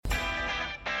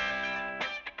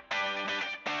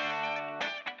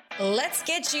Let's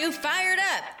get you fired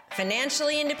up.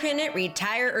 Financially independent,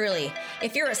 retire early.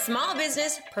 If you're a small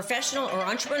business, professional, or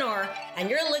entrepreneur,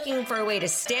 and you're looking for a way to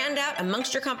stand out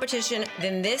amongst your competition,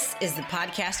 then this is the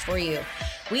podcast for you.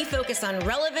 We focus on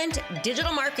relevant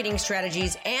digital marketing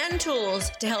strategies and tools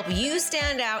to help you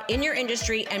stand out in your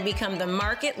industry and become the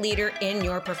market leader in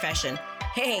your profession.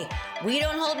 Hey, we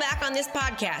don't hold back on this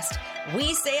podcast.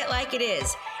 We say it like it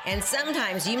is. And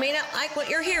sometimes you may not like what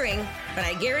you're hearing, but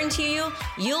I guarantee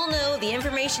you'll know the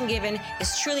information given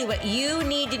is truly what you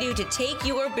need to do to take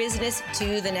your business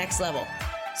to the next level.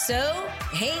 So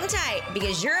hang tight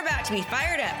because you're about to be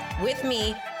fired up with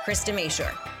me, Krista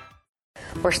Mashore.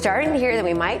 We're starting to hear that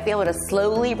we might be able to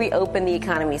slowly reopen the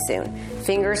economy soon.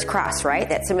 Fingers crossed, right?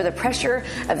 That some of the pressure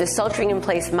of the sheltering in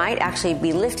place might actually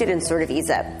be lifted and sort of ease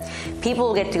up. People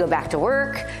will get to go back to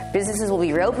work. Businesses will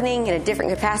be reopening in a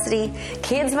different capacity.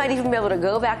 Kids might even be able to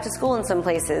go back to school in some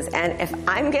places. And if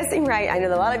I'm guessing right, I know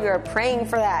that a lot of you are praying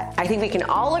for that. I think we can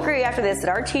all agree after this that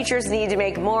our teachers need to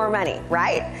make more money,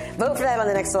 right? Vote for them on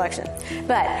the next election.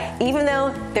 But even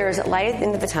though there's light at the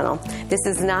end of the tunnel, this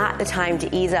is not the time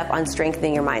to ease up on strengthening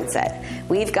your mindset.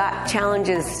 We've got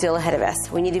challenges still ahead of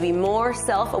us. We need to be more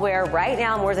self-aware right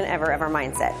now more than ever of our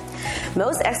mindset.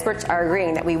 Most experts are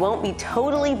agreeing that we won't be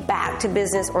totally back to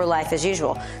business or life as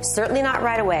usual. Certainly not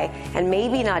right away, and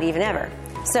maybe not even ever.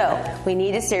 So, we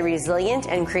need to stay resilient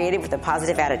and creative with a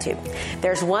positive attitude.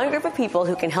 There's one group of people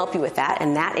who can help you with that,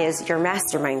 and that is your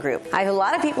mastermind group. I have a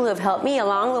lot of people who have helped me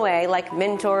along the way, like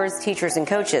mentors, teachers, and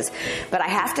coaches. But I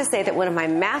have to say that one of my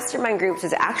mastermind groups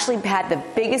has actually had the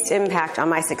biggest impact on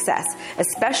my success,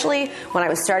 especially when I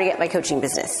was starting at my coaching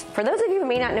business. For those of you who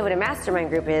may not know what a mastermind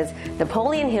group is,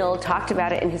 Napoleon Hill talked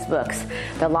about it in his books,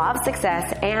 The Law of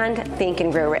Success and Think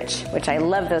and Grow Rich, which I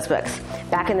love those books,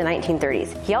 back in the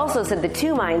 1930s. He also said the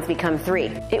two minds become three.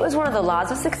 It was one of the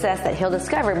laws of success that Hill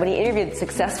discovered when he interviewed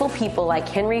successful people like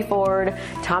Henry Ford,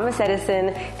 Thomas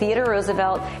Edison, Theodore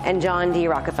Roosevelt, and John D.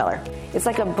 Rockefeller. It's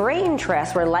like a brain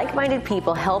trust where like-minded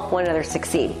people help one another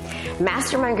succeed.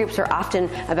 Mastermind groups are often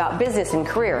about business and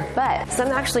career, but some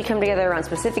actually come together around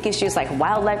specific issues like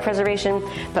wildlife preservation,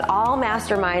 but all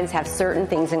masterminds have certain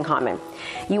things in common.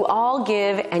 You all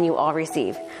give and you all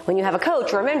receive. When you have a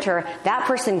coach or a mentor, that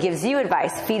person gives you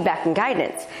advice, feedback, and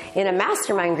guidance. In a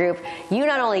mastermind group, you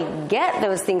not only get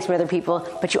those things from other people,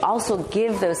 but you also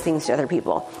give those things to other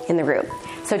people in the group.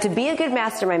 So to be a good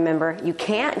mastermind member, you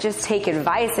can't just take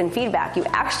advice and feedback. You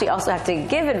actually also have to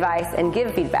give advice and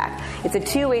give feedback. It's a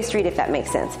two-way street, if that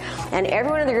makes sense. And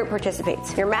everyone in the group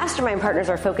participates. Your mastermind partners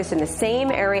are focused in the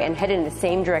same area and headed in the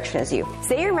same direction as you.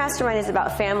 Say your mastermind is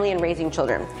about family and raising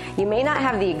children. You may not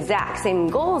have the exact same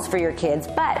goals for your kids,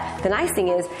 but the nice thing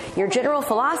is your general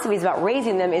philosophies about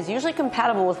raising them is usually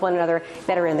compatible with one another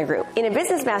that are in the group. In a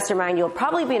business mastermind, you'll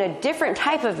probably be in a different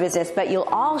type of business, but you'll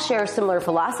all share similar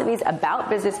philosophies about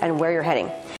business and where you're heading.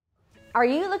 Are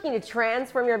you looking to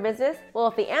transform your business? Well,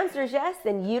 if the answer is yes,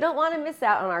 then you don't want to miss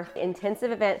out on our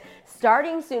intensive event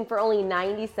starting soon for only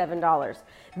 $97.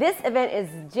 This event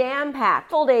is jam-packed,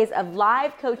 full days of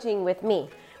live coaching with me.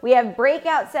 We have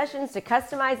breakout sessions to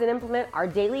customize and implement our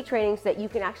daily trainings so that you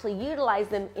can actually utilize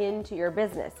them into your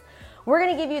business. We're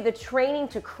going to give you the training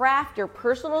to craft your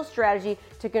personal strategy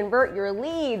to convert your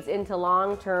leads into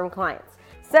long-term clients.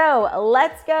 So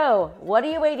let's go. What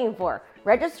are you waiting for?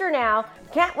 Register now.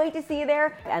 Can't wait to see you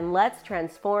there, and let's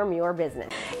transform your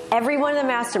business. Everyone in the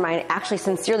mastermind actually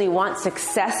sincerely wants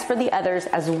success for the others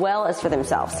as well as for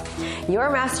themselves. Your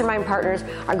mastermind partners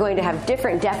are going to have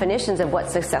different definitions of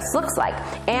what success looks like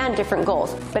and different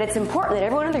goals, but it's important that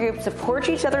everyone in the group supports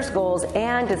each other's goals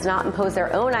and does not impose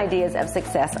their own ideas of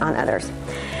success on others.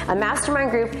 A mastermind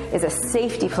group is a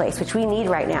safety place, which we need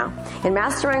right now. In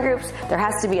mastermind groups, there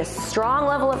has to be a strong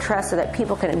level of trust so that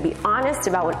people can be honest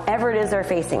about whatever it is they're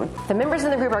facing. The members in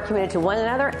the group are committed to one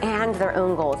another and their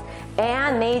own goals,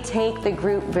 and they take the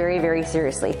group very, very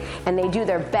seriously, and they do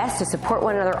their best to support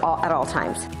one another at all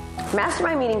times.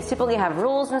 Mastermind meetings typically have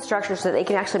rules and structures so that they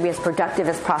can actually be as productive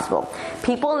as possible.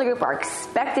 People in the group are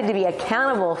expected to be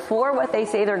accountable for what they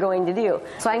say they're going to do.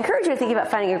 So I encourage you to think about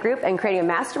finding a group and creating a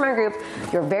mastermind group,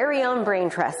 your very own brain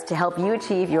trust, to help you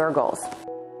achieve your goals.